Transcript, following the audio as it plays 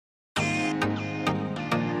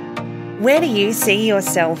Where do you see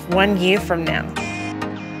yourself 1 year from now?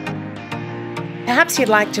 Perhaps you'd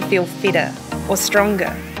like to feel fitter or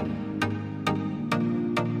stronger.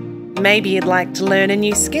 Maybe you'd like to learn a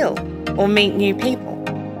new skill or meet new people.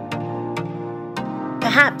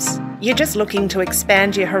 Perhaps you're just looking to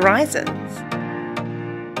expand your horizons.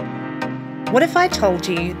 What if I told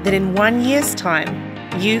you that in 1 year's time,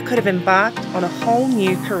 you could have embarked on a whole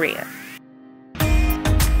new career?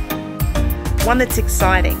 One that's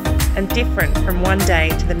exciting and different from one day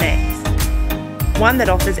to the next. One that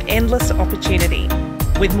offers endless opportunity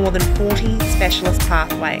with more than 40 specialist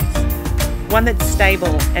pathways. One that's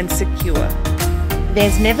stable and secure.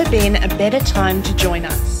 There's never been a better time to join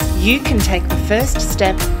us. You can take the first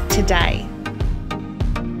step today.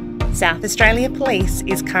 South Australia Police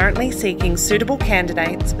is currently seeking suitable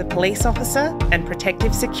candidates for police officer and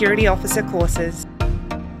protective security officer courses.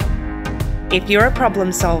 If you're a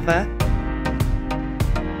problem solver,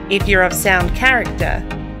 if you're of sound character,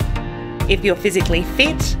 if you're physically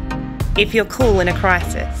fit, if you're cool in a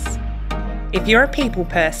crisis, if you're a people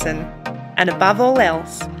person, and above all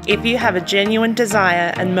else, if you have a genuine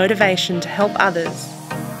desire and motivation to help others,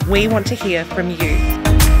 we want to hear from you.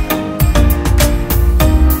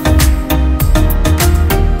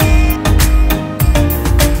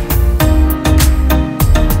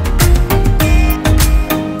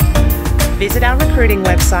 Visit our recruiting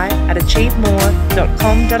website at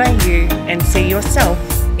achievemore.com.au and see yourself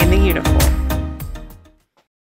in the uniform.